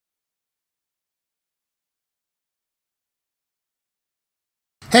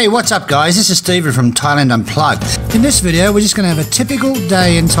Hey, what's up guys? This is Steven from Thailand Unplugged. In this video, we're just going to have a typical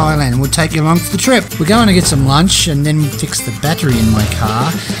day in Thailand. We'll take you along for the trip. We're going to get some lunch and then fix the battery in my car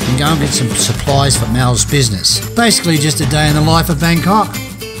and go and get some supplies for Meaws business. Basically just a day in the life of Bangkok.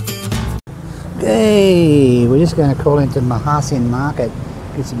 Hey, we're just going to call into Mahasin Market,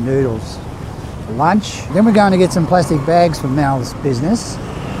 get some noodles for lunch. Then we're going to get some plastic bags for Meaws business.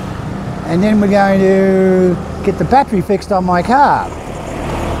 And then we're going to get the battery fixed on my car.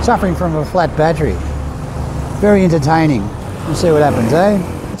 Suffering from a flat battery. Very entertaining. We'll see what happens, eh?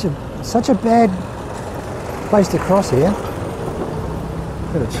 Such a bad place to cross here.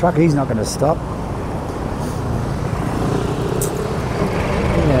 Got a truck, he's not going to stop.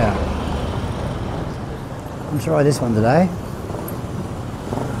 Yeah. I'll try this one today.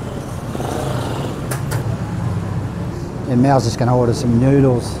 And Mal's just going to order some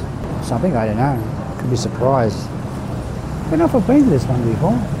noodles or something, I don't know. Could be surprised. I don't know if I've been to this one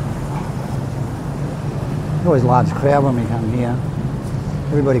before. There's always a large crowd when we come here.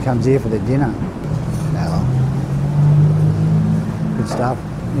 Everybody comes here for their dinner. No. Good stuff.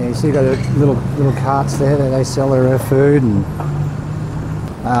 Yeah, you see you've got little carts there that they sell their food, and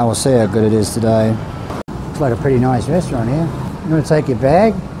we'll see how good it is today. Looks like a pretty nice restaurant here. You want to take your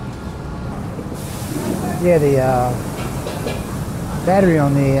bag? Yeah, the battery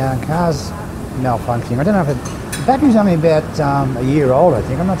on the car's malfunctioning. I don't know if the battery's only about a year old, I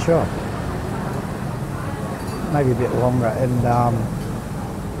think. I'm not sure. Maybe a bit longer. And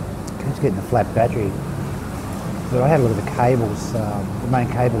it's getting a flat battery. But I had a look at the cables, the main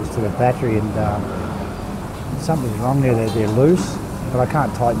cables to the battery, and something's wrong there. They're loose, but I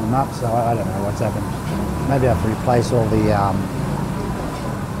can't tighten them up, so I don't know what's happened. Maybe I have to replace all the I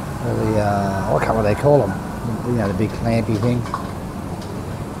can't remember what they call them. You know, the big clampy thing. I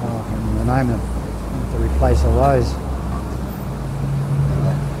can't remember the name of them. To replace all those.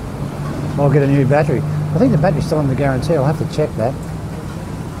 I'll get a new battery. I think the battery's still on the guarantee. I'll have to check that.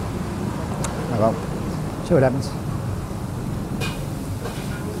 Oh well, see what happens.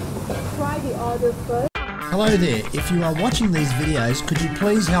 Try the order first. Hello there. If you are watching these videos, could you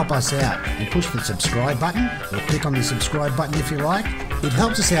please help us out and push the subscribe button, or click on the subscribe button if you like. It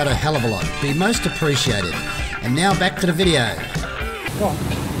helps us out a hell of a lot. Be most appreciated. And now back to the video. Go on.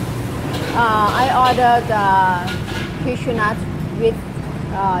 I ordered cashew nut with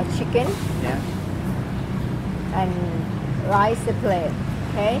chicken, Yeah. and rice plate.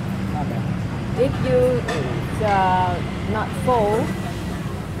 Okay. Okay. If you not full,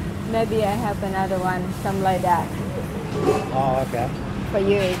 maybe I have another one, something like that. Oh, okay. For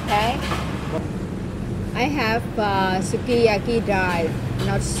you, okay? I have sukiyaki dry,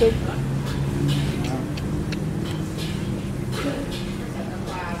 not soup.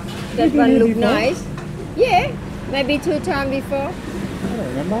 That one look nice. Yeah, maybe 2 times before. I don't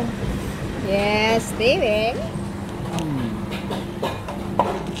remember. Yes, Steven.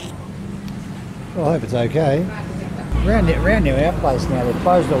 Well, I hope it's okay. Around near our place now, they've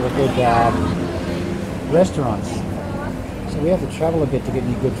closed all the good restaurants. So we have to travel a bit to get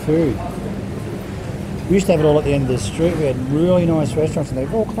any good food. We used to have it all at the end of the street. We had really nice restaurants and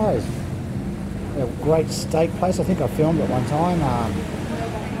they've all closed. We have a great steak place. I think I filmed it one time.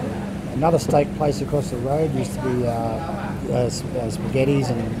 Another steak place across the road used to be spaghettis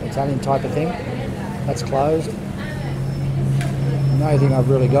and Italian type of thing. That's closed. The only thing I've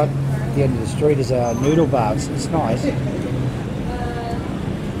really got at the end of the street is a noodle bar. It's nice.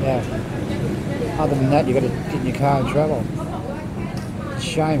 Yeah. Other than that, you've got to get in your car and travel. It's a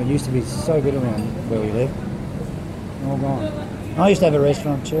shame. It used to be so good around where we live. All gone. I used to have a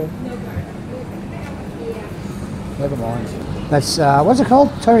restaurant too. Never mind. That's, what's it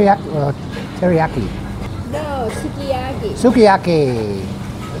called? Teriyaki? Teriyaki. No, sukiyaki. Sukiyaki.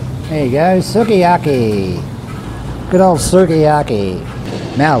 There you go, sukiyaki. Good old sukiyaki.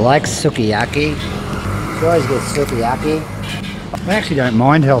 Mal likes sukiyaki. She always gets sukiyaki. I actually don't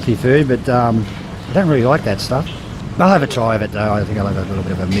mind healthy food, but I don't really like that stuff. I'll have a try of it though. I think I'll have a little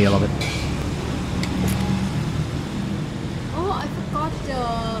bit of a meal of it. Oh, I forgot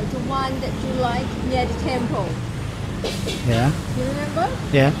the one that you like near the temple. Yeah. You remember?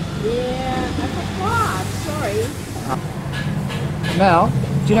 Yeah. Yeah, I forgot. Sorry. Mal,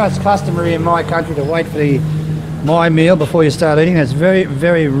 do you know it's customary in my country to wait for my meal before you start eating? That's very,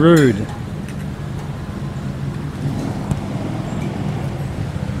 very rude.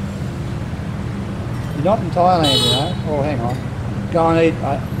 You're not in Thailand, you know. Oh, hang on. Go and eat.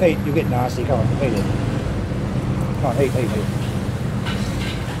 Eat. You'll get nasty. Come on, eat it. Come on, eat.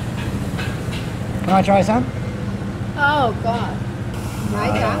 Can I try some? Oh God.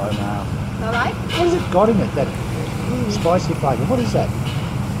 Right, No. all right. What has it got in it? That spicy flavour. What is that?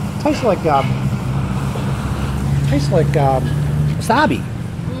 Tastes like wasabi.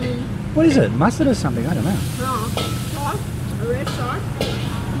 What is it? Mustard or something? I don't know. No, sauce, a red sauce.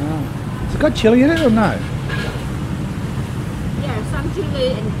 Oh. Has it got chili in it or no? Yeah, some chili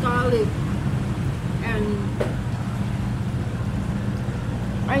and garlic. And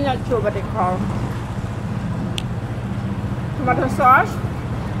I'm not sure what they call. Tomato sauce.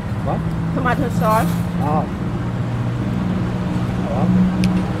 What? Tomato sauce. Oh. Oh well.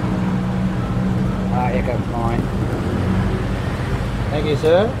 Ah, here comes mine. Thank you,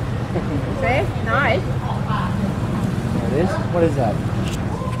 sir. See? Nice. There it is. What is that?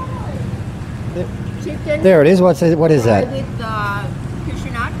 Chicken. There it is. What is that? With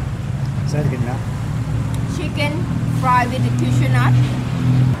cashew nut. Is that good enough? Chicken fried with the cashew nut.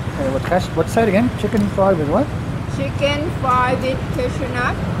 What's that again? Chicken fried with what? Chicken fried with cashew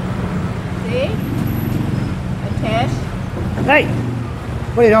nut. See? A taste. Hey!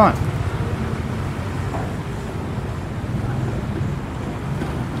 What are you doing?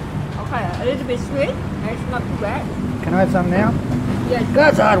 Okay, a little bit sweet. It's not too bad. Can I have some now? Yes.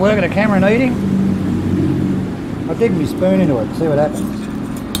 That's hard work at a camera and eating. I'll dig my spoon into it and see what happens.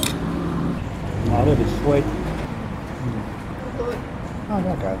 Oh, a little bit sweet. Good.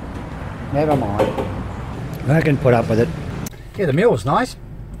 Oh, okay. Never mind. I can put up with it. Yeah, the meal was nice.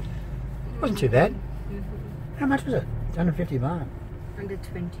 Wasn't too bad. How much was it? 150 baht.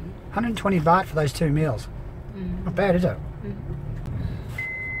 120. 120 baht for those 2 meals. Not bad, is it?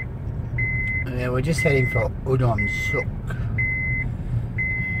 Yeah, we're just heading for udon sook.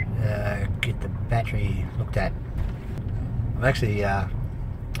 Get the battery looked at. I'm actually, I'm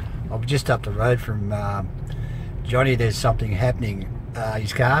just up the road from Johnny. There's something happening.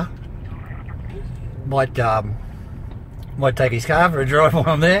 His car might take his car for a drive while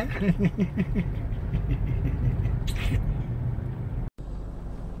I'm there.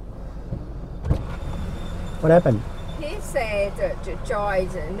 What happened? He said the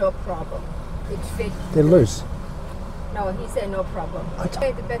joints no problem. It fits. They're loose. No, he said no problem.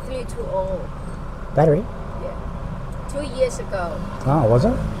 The battery too old. Battery? Yeah. 2 years ago. Oh, was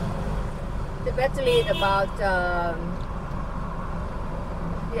it? The battery is about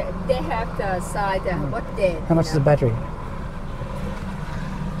yeah, they have the side what day. How much is the battery?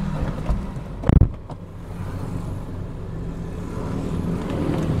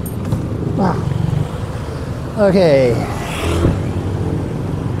 Wow. Okay.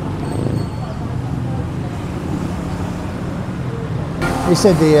 He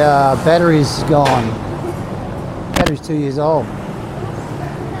said the battery's gone. Battery's 2 years old.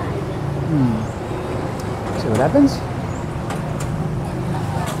 See what happens?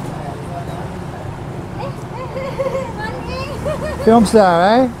 Film star,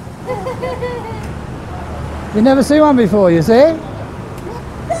 eh? You never see one before, you see?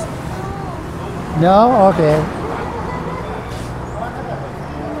 No? Okay.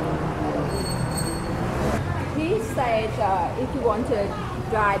 He said if you want to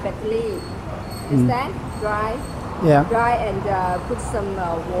dry battery, understand? Dry. Yeah. Dry and put some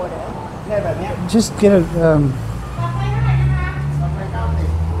water. Just get it.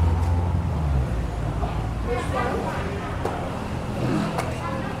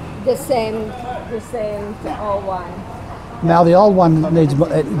 The same, the old one. Now the old one needs.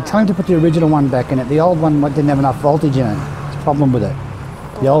 Tell him to put the original one back in it. The old one didn't have enough voltage in it. There's a problem with it.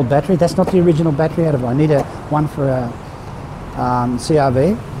 The old battery. That's not the original battery out of it. I need one for a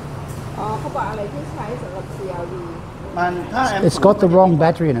CRV.เขาบอกอะไรที่ใช้สำหรับ CRV. It's got the wrong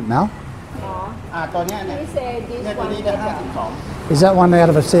battery in it, Mal. He said this one is Is that one out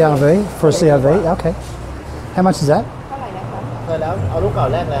of a CRV for a CRV? Okay. How much is that? เท่าไหร่นะคะ เคยแล้วเอาลูกเก่า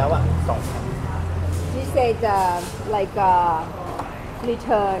แรกแล้วอ่ะ2 He said like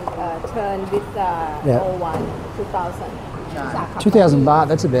return turn with the Yeah. old one 2000. 2,000 baht.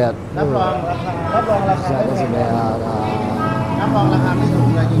 That's about. รับรองราคา That's about. รับรองราคาไม่ถูก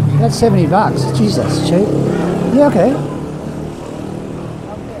เลยจริง That's 70 bucks. Jeez, that's cheap. Yeah, okay.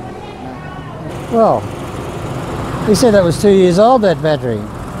 Well, he said that was 2 years old, that battery. Oh,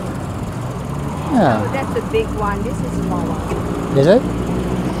 Yeah. that's the big one. This is small one. Is it?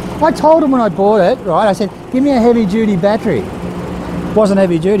 I told him when I bought it, right, I said, give me a heavy duty battery. Wasn't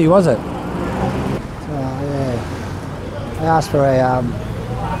heavy duty, was it? So, yeah. I asked for a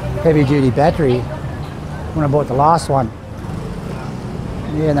heavy duty battery when I bought the last one.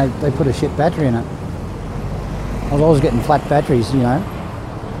 Yeah, and they put a shit battery in it. I was always getting flat batteries, you know.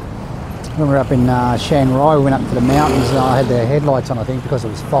 When we were up in Chiang Rai, we went up to the mountains and I had the headlights on, I think, because it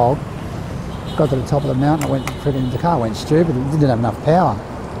was fog. Got to the top of the mountain, the car went stupid, it didn't have enough power.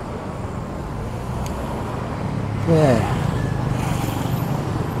 Yeah.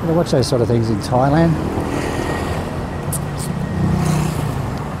 I watch those sort of things in Thailand.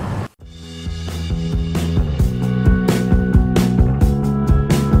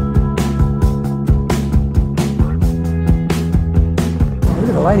 Look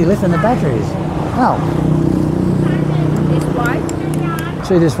at the lady lifting the batteries. Oh. This white?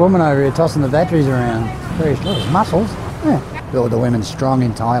 See this woman over here tossing the batteries around. Very strong. There's muscles. Yeah. Build the women strong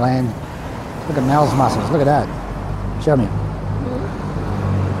in Thailand. Look at Mel's muscles. Look at that. Show me.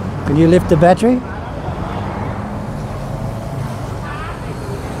 Can you lift the battery?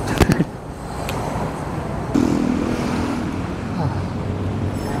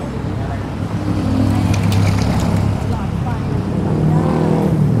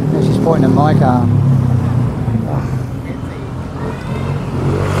 She's pointing at my car.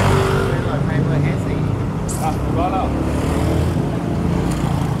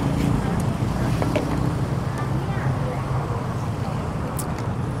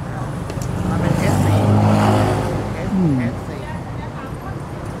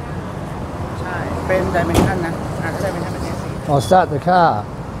 I'll start the car.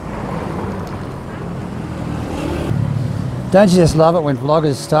 Don't you just love it when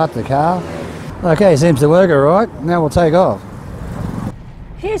vloggers start the car? Okay, seems to work all right. Now we'll take off.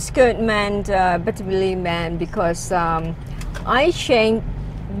 He's good man, battery man, because I change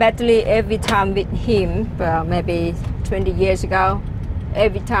battery every time with him, maybe 20 years ago.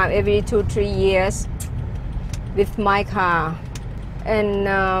 Every time, every 2-3 years with my car. And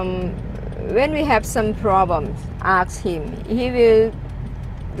when we have some problems, ask him. He will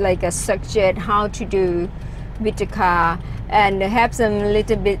suggest how to do with the car, and have some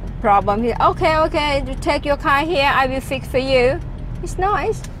little bit problem. He, okay, you take your car here, I will fix for you. It's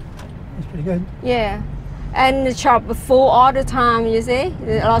nice. It's pretty good. Yeah, and the shop full all the time. You see,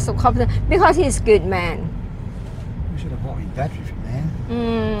 lots of customers because he's a good man. We should have bought his battery from there.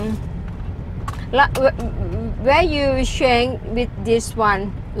 Where you sharing with this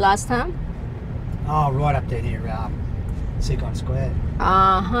one last time? Oh, right up there near Secon Square.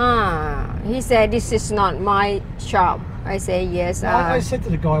 He said this is not my shop. I say yes. I said to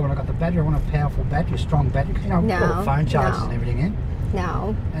the guy when I got the battery, I want a powerful battery, a strong battery, because all the phone chargers and everything in.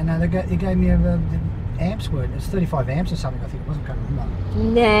 No. And he gave me the amps word. It's 35 amps or something, I think it wasn't, can't remember.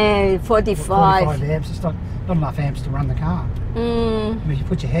 No, 45. 45 amps. It's not enough amps to run the car. I mean, if you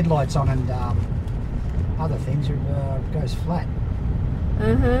put your headlights on and other things, it goes flat.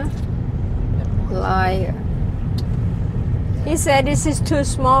 Liar. He said this is too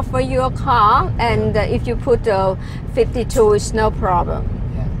small for your car, and if you put 52, it's no problem.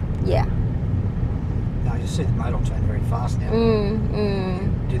 Yeah. No, you see the motor turn very fast now.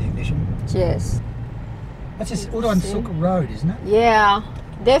 Do the ignition. Yes. That's just out on Silk Road, isn't it? Yeah.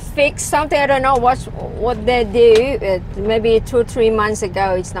 They fixed something. I don't know what they do. Maybe 2-3 months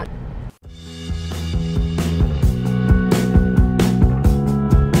ago. It's not.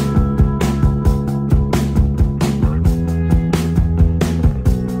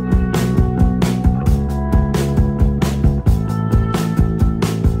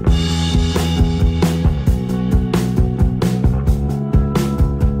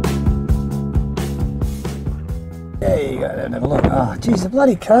 Have a look. Oh, geez, the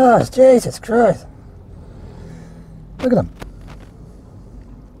bloody cars. Jesus Christ. Look at them.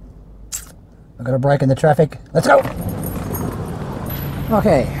 I've got a break in the traffic. Let's go.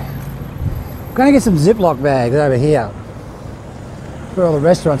 Okay. I'm going to get some Ziploc bags over here where all the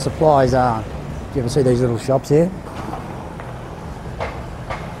restaurant supplies are. Do you ever see these little shops here?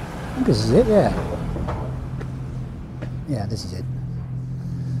 I think this is it, yeah. Yeah, this is it.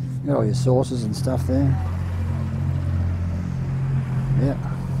 You got all your sauces and stuff there. Yeah,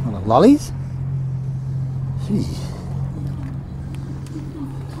 all the lollies. Jeez.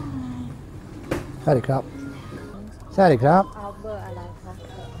 Howdy crap. Howdy crap.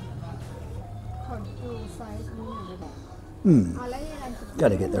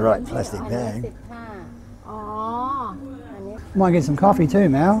 Gotta get the right plastic bag. Might get some coffee too,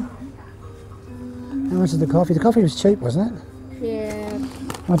 Mal. How much is the coffee? The coffee was cheap, wasn't it? Yeah.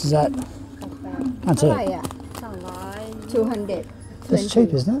 How much is that? That's it. 200. That's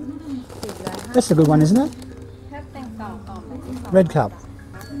cheap, isn't it? That's the good one, isn't it? Red cup.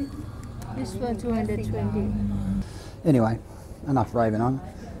 This one 220. Anyway, enough raving on.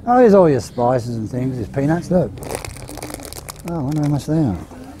 Oh, there's all your spices and things. There's peanuts, look. Oh, I wonder how much they are.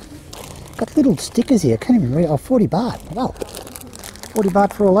 Got little stickers here. I can't even read. Oh, 40 baht. Wow. 40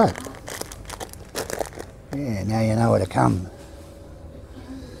 baht for all that. Yeah, now you know where to come.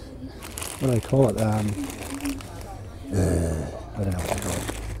 What do they call it? I don't know what they call it.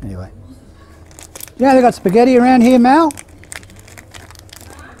 Anyway. You know they got spaghetti around here, Mal?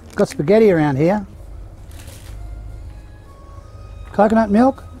 got spaghetti around here. Coconut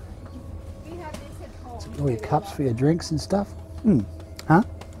milk. We have this at home. All your cups for your drinks and stuff. Huh?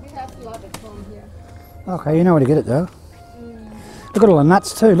 We have a lot at home here. Okay, you know where to get it though. Look at all the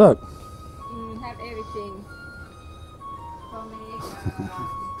nuts too, look. Have everything.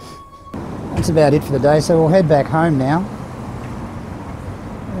 That's about it for the day, so we'll head back home now.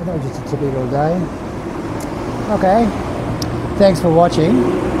 Yeah, that was just a typical day. Okay, thanks for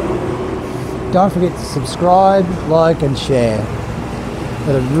watching. Don't forget to subscribe, like and share.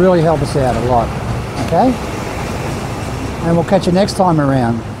 That'll really help us out a lot, okay? And we'll catch you next time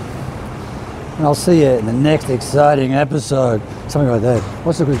around. And I'll see you in the next exciting episode. Something like that.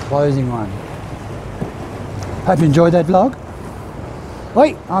 What's a good closing one? Hope you enjoyed that vlog.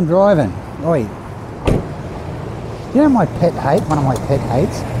 Oi, I'm driving. Oi. You know my pet hate? One of my pet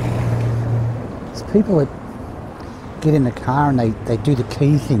hates? It's people that get in the car and they do the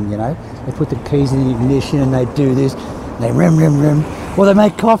key thing, you know? They put the keys in the ignition and they do this. And they rim. Or they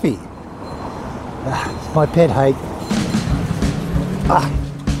make coffee. It's my pet hate.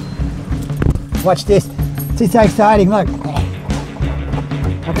 Watch this. This is so exciting, look.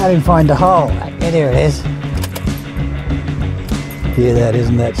 I can't even find the hole. Yeah, there it is. Hear that?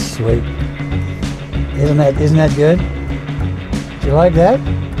 Isn't that sweet? Isn't that good? Do you like that?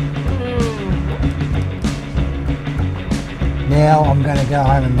 Now I'm going to go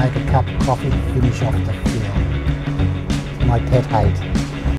home and make a cup of coffee to finish off the film. My pet hate.